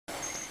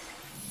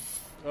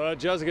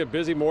Jessica,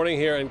 busy morning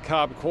here in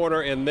Cobb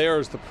Corner, and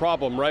there's the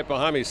problem right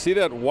behind me. See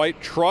that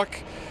white truck?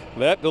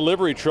 That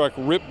delivery truck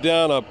ripped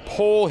down a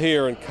pole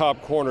here in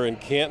Cobb Corner in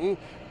Canton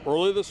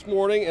early this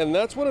morning, and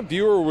that's when a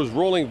viewer was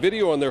rolling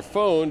video on their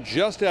phone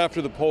just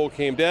after the pole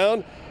came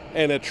down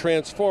and a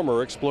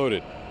transformer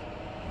exploded.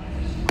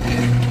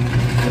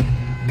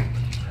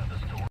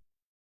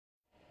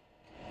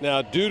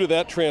 Now, due to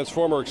that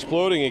transformer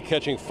exploding and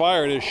catching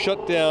fire, it has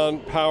shut down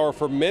power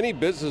for many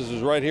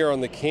businesses right here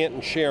on the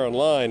Canton-Sharon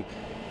line.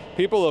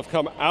 People have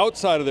come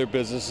outside of their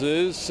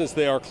businesses since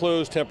they are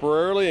closed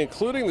temporarily,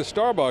 including the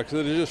Starbucks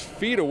that is just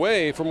feet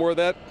away from where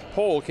that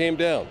pole came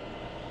down.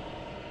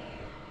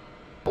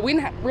 We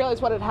didn't realize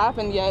what had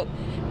happened yet,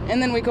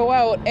 and then we go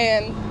out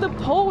and the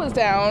pole was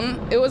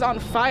down. It was on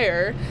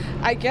fire.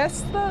 I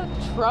guess the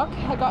truck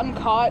had gotten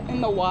caught in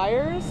the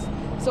wires,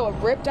 so it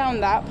ripped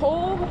down that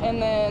pole,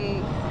 and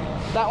then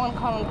that one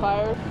caught on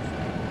fire.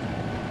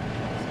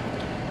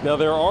 Now,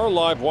 there are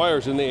live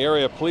wires in the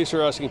area. Police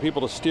are asking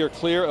people to steer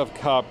clear of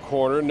Cobb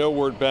Corner. No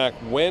word back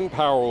when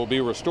power will be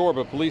restored,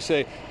 but police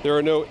say there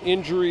are no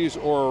injuries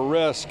or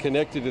arrests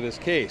connected to this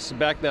case.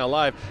 Back now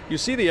live, you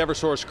see the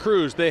Eversource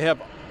crews. They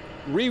have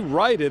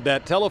rewrited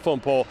that telephone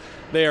pole.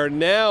 They are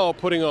now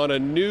putting on a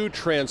new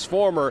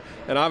transformer,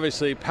 and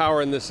obviously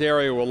power in this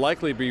area will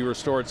likely be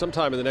restored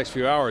sometime in the next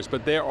few hours.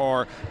 But there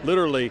are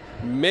literally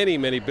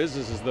many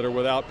businesses that are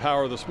without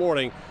power this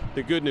morning.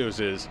 The good news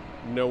is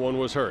no one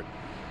was hurt.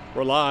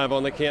 We're live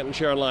on the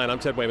Canton-Sharon line. I'm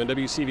Ted Wayman,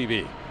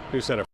 WCVB News Center.